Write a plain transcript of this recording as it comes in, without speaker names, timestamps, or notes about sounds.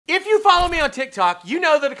If you follow me on TikTok, you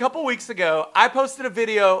know that a couple weeks ago, I posted a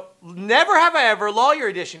video, Never Have I Ever, Lawyer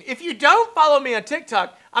Edition. If you don't follow me on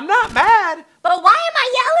TikTok, I'm not mad. But why am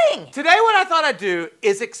I yelling? Today what I thought I'd do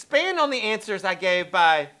is expand on the answers I gave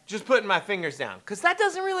by just putting my fingers down, because that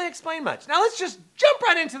doesn't really explain much. Now let's just jump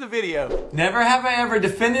right into the video. Never have I ever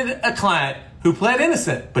defended a client who pled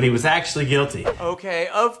innocent, but he was actually guilty. Okay,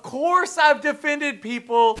 of course I've defended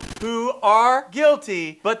people who are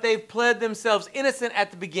guilty, but they've pled themselves innocent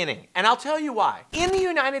at the beginning. And I'll tell you why. In the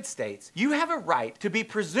United States, you have a right to be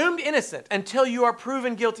presumed innocent until you are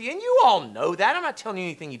proven guilty. And you all know that. I'm not telling you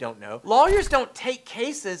anything you don't know. Lawyers don't take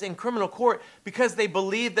cases in criminal court because they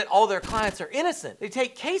believe that all their clients are innocent. They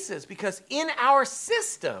take cases because in our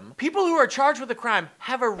system, people who are charged with a crime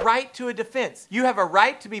have a right to a defense. You have a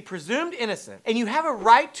right to be presumed innocent, and you have a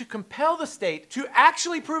right to compel the state to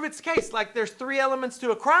actually prove its case. Like there's 3 elements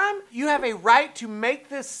to a crime. You have a right to make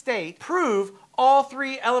this state prove all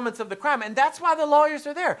 3 elements of the crime. And that's why the lawyers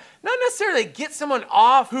are there. Not necessarily get someone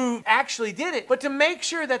off who actually did it, but to make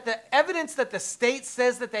sure that the evidence that the state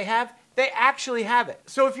says that they actually have it.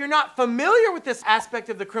 So if you're not familiar with this aspect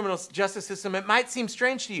of the criminal justice system, it might seem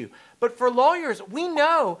strange to you. But for lawyers, we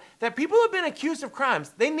know that people who have been accused of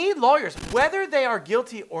crimes, they need lawyers, whether they are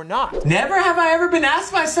guilty or not. Never have I ever been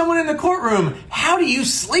asked by someone in the courtroom, how do you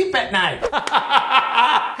sleep at night?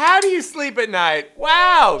 How do you sleep at night?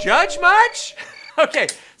 Wow, judge much? Okay,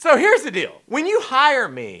 so here's the deal. When you hire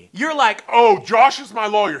me, you're like, oh, Josh is my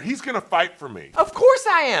lawyer. He's gonna fight for me. Of course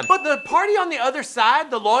I am. But the party on the other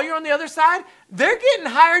side, the lawyer on the other side, they're getting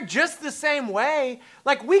hired just the same way.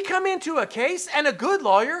 Like we come into a case and a good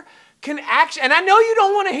lawyer can actually, and I know you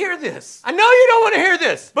don't want to hear this. I know you don't want to hear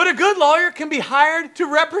this, but a good lawyer can be hired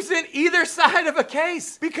to represent either side of a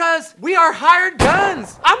case because we are hired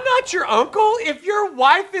guns. I'm not your uncle. If your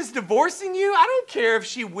wife is divorcing you, I don't care if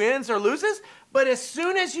she wins or loses. But as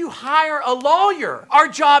soon as you hire a lawyer, our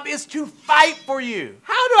job is to fight for you.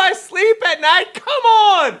 How do I sleep at night? Come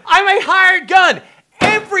on! I'm a hired gun.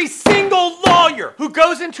 Every single lawyer who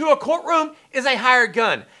goes into a courtroom is a hired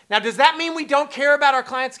gun. Now, does that mean we don't care about our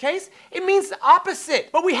client's case? It means the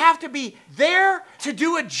opposite. But we have to be there to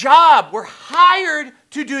do a job. We're hired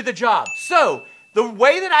to do the job. So, the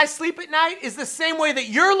way that I sleep at night is the same way that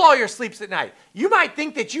your lawyer sleeps at night. You might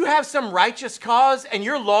think that you have some righteous cause and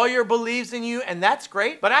your lawyer believes in you, and that's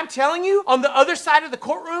great. But I'm telling you, on the other side of the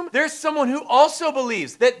courtroom, there's someone who also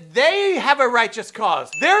believes that they have a righteous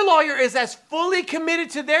cause. Their lawyer is as fully committed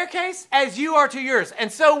to their case as you are to yours.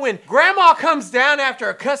 And so when grandma comes down after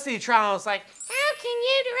a custody trial and is like, how can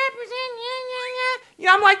you represent, you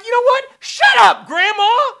know, I'm like, you know what? Shut up, grandma.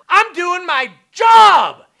 I'm doing my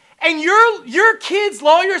job. And your kids'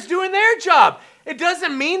 lawyer's doing their job. It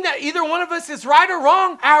doesn't mean that either one of us is right or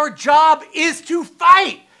wrong. Our job is to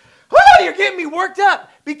fight. Oh, you're getting me worked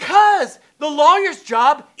up. Because the lawyer's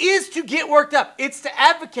job is to get worked up. It's to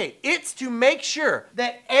advocate. It's to make sure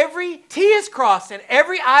that every T is crossed and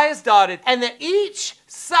every I is dotted and that each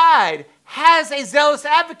side has a zealous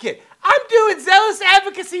advocate. I'm doing zealous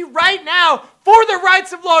advocacy right now for the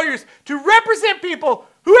rights of lawyers to represent people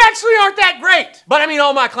who actually aren't that great. But I mean,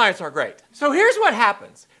 all my clients are great. So here's what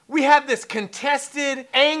happens. We have this contested,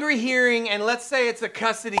 angry hearing, and let's say it's a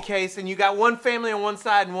custody case, and you got one family on one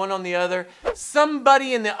side and one on the other.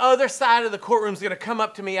 Somebody in the other side of the courtroom is gonna come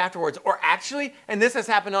up to me afterwards, or actually, and this has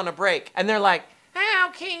happened on a break, and they're like,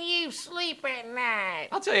 how can you sleep at night?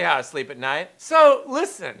 I'll tell you how I sleep at night. So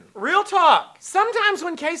listen, real talk. Sometimes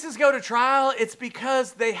when cases go to trial, it's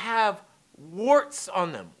because they have warts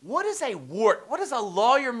on them. What is a wart? What does a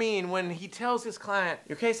lawyer mean when he tells his client,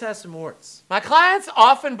 your case has some warts? My clients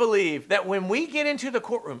often believe that when we get into the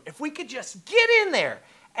courtroom, if we could just get in there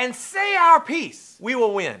and say our piece, we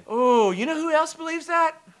will win. Oh, you know who else believes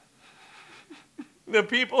that? The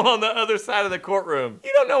people on the other side of the courtroom.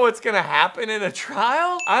 You don't know what's gonna happen in a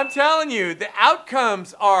trial? I'm telling you, the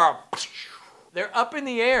outcomes are, they're up in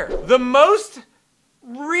the air. The most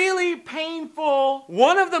really painful,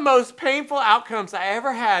 one of the most painful outcomes I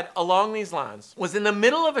ever had along these lines was in the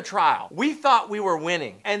middle of a trial. We thought we were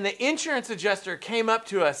winning, and the insurance adjuster came up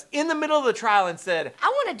to us in the middle of the trial and said, I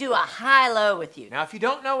want to do a high-low with you. Now if you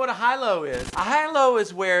don't know what a high-low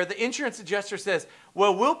is where the insurance adjuster says,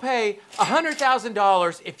 well, we'll pay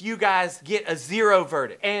 $100,000 if you guys get a 0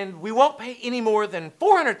 verdict. And we won't pay any more than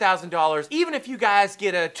 $400,000 even if you guys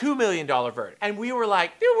get a $2 million verdict. And we were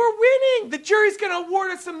like, dude, we're winning. The jury's gonna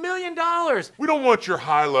award us $1 million. We don't want your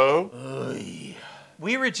high-low.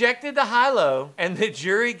 We rejected the high-low and the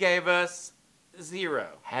jury gave us 0.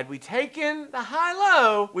 Had we taken the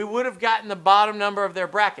high-low, we would have gotten the bottom number of their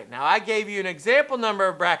bracket. Now, I gave you an example number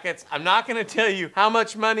of brackets. I'm not going to tell you how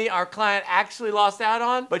much money our client actually lost out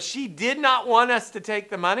on, but she did not want us to take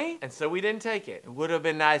the money, and so we didn't take it. It would have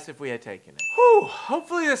been nice if we had taken it. Whew,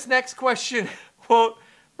 hopefully this next question won't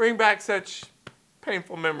bring back such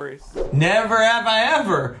painful memories. Never have I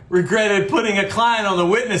ever regretted putting a client on the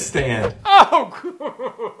witness stand.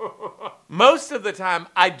 Oh, most of the time,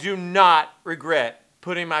 I do not regret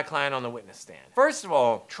putting my client on the witness stand. First of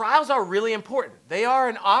all, trials are really important. They are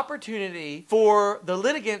an opportunity for the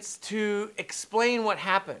litigants to explain what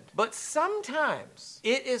happened. But sometimes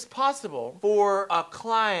it is possible for a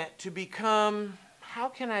client to become, how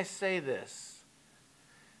can I say this?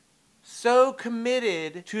 So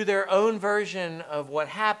committed to their own version of what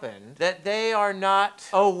happened that they are not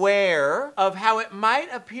aware of how it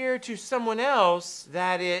might appear to someone else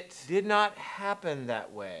that it did not happen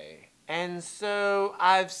that way. And so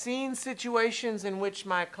I've seen situations in which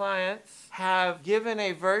my clients have given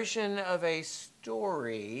a version of a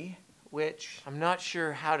story which, I'm not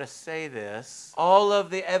sure how to say this, all of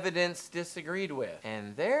the evidence disagreed with.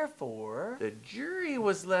 And therefore, the jury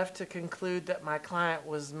was left to conclude that my client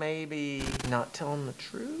was maybe not telling the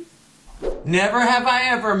truth. Never have I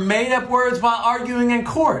ever made up words while arguing in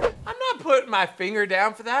court. I'm not putting my finger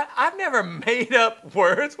down for that. I've never made up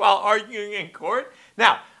words while arguing in court.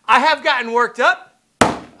 Now, I have gotten worked up.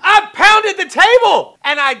 I pounded the table,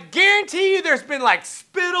 and I guarantee you there's been like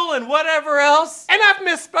spittle and whatever else, and I've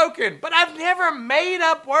misspoken, but I've never made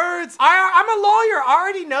up words. I'm a lawyer. I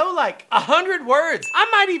already know like 100 words. I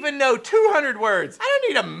might even know 200 words. I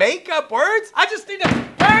don't need to make up words. I just need to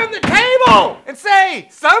pound the table and say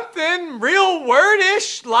something real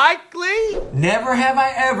wordish likely. Never have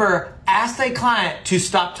I ever asked a client to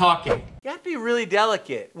stop talking. You have to be really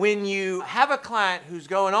delicate when you have a client who's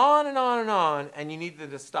going on and on and on and you need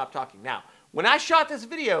them to stop talking. Now, when I shot this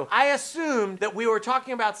video, I assumed that we were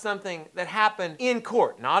talking about something that happened in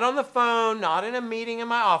court, not on the phone, not in a meeting in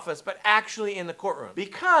my office, but actually in the courtroom.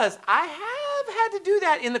 Because I have had to do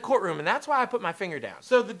that in the courtroom, and that's why I put my finger down.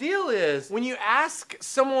 So the deal is, when you ask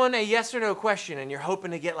someone a yes or no question and you're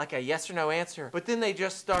hoping to get like a yes or no answer, but then they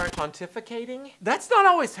just start pontificating, that's not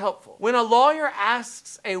always helpful. When a lawyer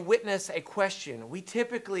asks a witness a question, we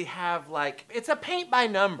typically have like, it's a paint by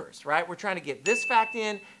numbers, right? We're trying to get this fact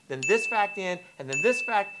in, then this fact in, and then this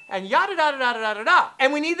fact, and yada, da, da, da, da, da, da.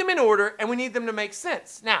 And we need them in order, and we need them to make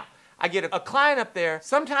sense. Now, I get a client up there.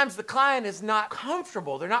 Sometimes the client is not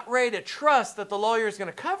comfortable. They're not ready to trust that the lawyer is going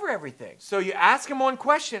to cover everything. So you ask them one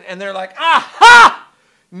question, and they're like, aha!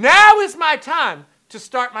 Now is my time to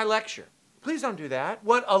start my lecture. Please don't do that.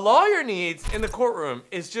 What a lawyer needs in the courtroom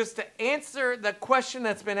is just to answer the question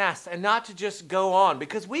that's been asked and not to just go on,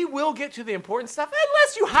 because we will get to the important stuff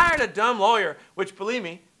unless you hired a dumb lawyer, which, believe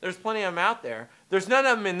me, there's plenty of them out there. There's none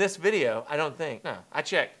of them in this video, I don't think. No, I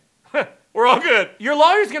checked. We're all good. Your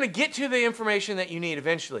lawyer's going to get to the information that you need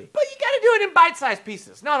eventually, but you got to do it in bite-sized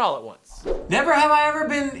pieces, not all at once. Never have I ever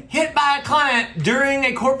been hit by a client during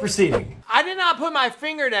a court proceeding. I did not put my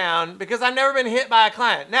finger down because I've never been hit by a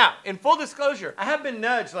client. Now, in full disclosure, I have been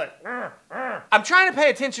nudged like, I'm trying to pay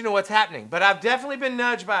attention to what's happening, but I've definitely been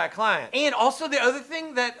nudged by a client. And also the other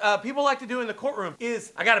thing that people like to do in the courtroom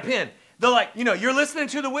is, I got a pen. They're like, you know, you're listening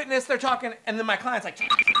to the witness, they're talking, and then my client's like,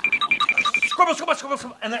 scribble, scribble, scribble,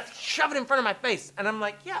 scribble, and then shove it in front of my face. And I'm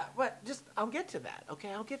like, yeah, what? Just, I'll get to that,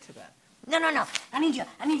 okay? I'll get to that. No. I need you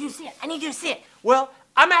to see it. I need you to see it. Well,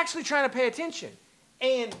 I'm actually trying to pay attention.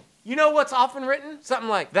 And you know what's often written? Something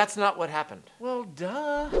like, that's not what happened. Well,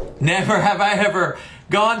 duh. Never have I ever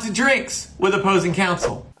gone to drinks with opposing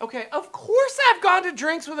counsel. Okay, of course I've gone to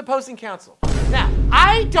drinks with opposing counsel. Now,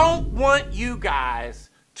 I don't want you guys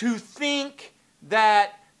to think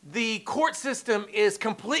that the court system is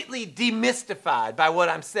completely demystified by what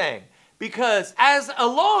I'm saying. Because as a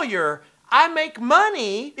lawyer, I make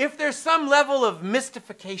money if there's some level of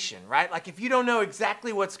mystification, right? Like if you don't know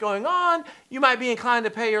exactly what's going on, you might be inclined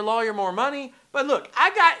to pay your lawyer more money. But look, I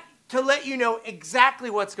got to let you know exactly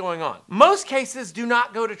what's going on. Most cases do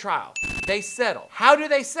not go to trial. They settle. How do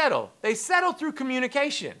they settle? They settle through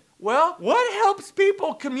communication. Well, what helps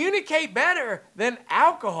people communicate better than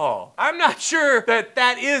alcohol? I'm not sure that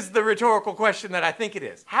that is the rhetorical question that I think it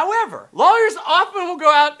is. However, lawyers often will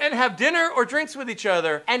go out and have dinner or drinks with each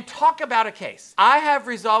other and talk about a case. I have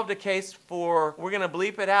resolved a case for, we're gonna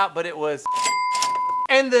bleep it out, but it was,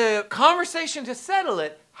 and the conversation to settle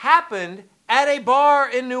it happened at a bar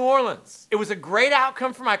in New Orleans. It was a great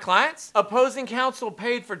outcome for my clients. Opposing counsel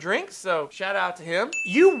paid for drinks, so shout out to him.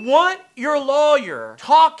 You want your lawyer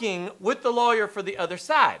talking with the lawyer for the other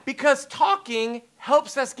side because talking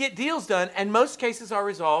helps us get deals done, and most cases are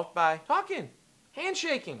resolved by talking.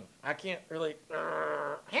 Handshaking. I can't really...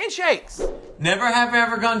 handshakes. Never have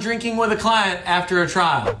ever gone drinking with a client after a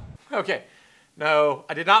trial. Okay. No,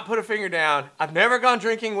 I did not put a finger down. I've never gone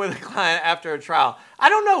drinking with a client after a trial. I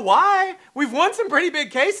don't know why. We've won some pretty big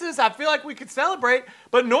cases. I feel like we could celebrate,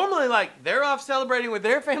 but normally like they're off celebrating with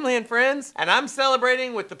their family and friends and I'm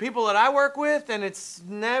celebrating with the people that I work with, and it's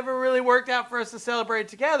never really worked out for us to celebrate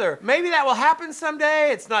together. Maybe that will happen someday.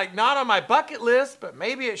 It's like not on my bucket list, but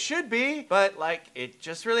maybe it should be, but like it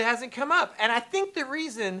just really hasn't come up. And I think the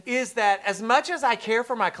reason is that as much as I care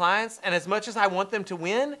for my clients and as much as I want them to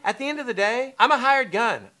win, at the end of the day, I'm a hired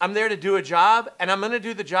gun. I'm there to do a job, and I'm going to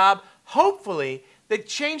do the job, hopefully, that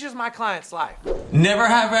changes my client's life. Never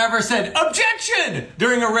have ever said objection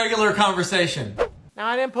during a regular conversation. Now,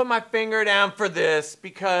 I didn't put my finger down for this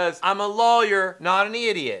because I'm a lawyer, not an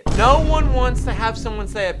idiot. No one wants to have someone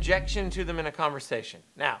say objection to them in a conversation.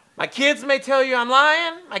 Now, my kids may tell you I'm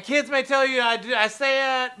lying. My kids may tell you I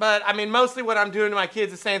say it, but I mean, mostly what I'm doing to my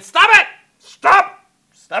kids is saying, stop it! Stop!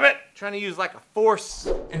 Stop it! Trying to use like a force.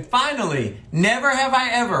 And finally, never have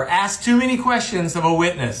I ever asked too many questions of a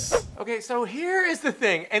witness. Okay, so here is the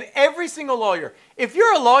thing, and every single lawyer, if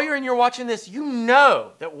you're a lawyer and you're watching this, you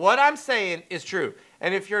know that what I'm saying is true.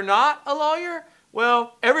 And if you're not a lawyer,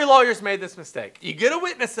 well, every lawyer's made this mistake. You get a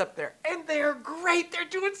witness up there, and they're great. They're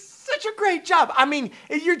doing such a great job. I mean,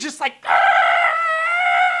 you're just like,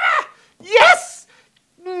 ah! Yes!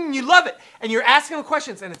 You love it. And you're asking them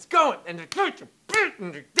questions, and it's going, and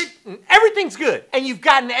everything's good. And you've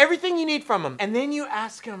gotten everything you need from them. And then you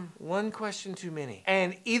ask them one question too many.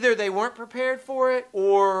 And either they weren't prepared for it,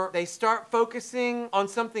 or they start focusing on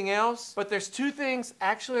something else. But there's two things,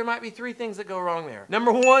 actually there might be three things that go wrong there.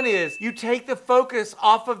 Number one is you take the focus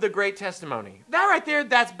off of the great testimony. That right there,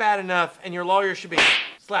 that's bad enough, and your lawyer should be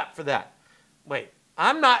slapped for that. Wait,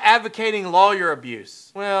 I'm not advocating lawyer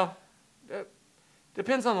abuse. Well,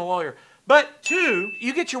 depends on the lawyer. But two,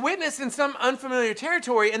 you get your witness in some unfamiliar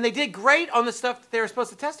territory and they did great on the stuff that they were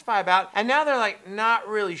supposed to testify about, and now they're like not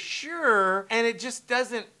really sure and it just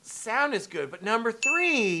doesn't sound as good. But number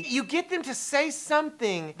three, you get them to say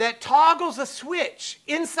something that toggles a switch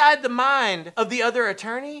inside the mind of the other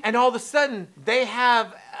attorney, and all of a sudden they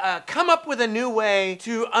have come up with a new way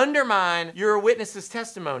to undermine your witness's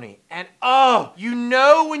testimony. And oh, you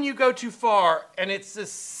know when you go too far, and it's a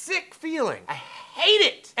sick feeling. I hate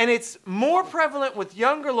it. And it's more prevalent with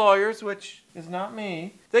younger lawyers, which is not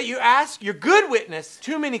me, that you ask your good witness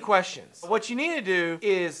too many questions. What you need to do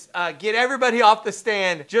is get everybody off the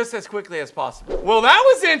stand just as quickly as possible. Well, that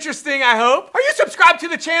was interesting, I hope. Are you subscribed to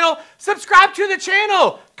the channel? Subscribe to the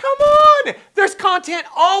channel. Come on. There's content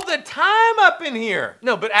all the time up in here.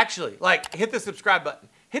 No, but actually, like, hit the subscribe button.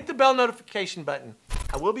 Hit the bell notification button.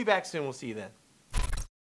 I will be back soon. We'll see you then.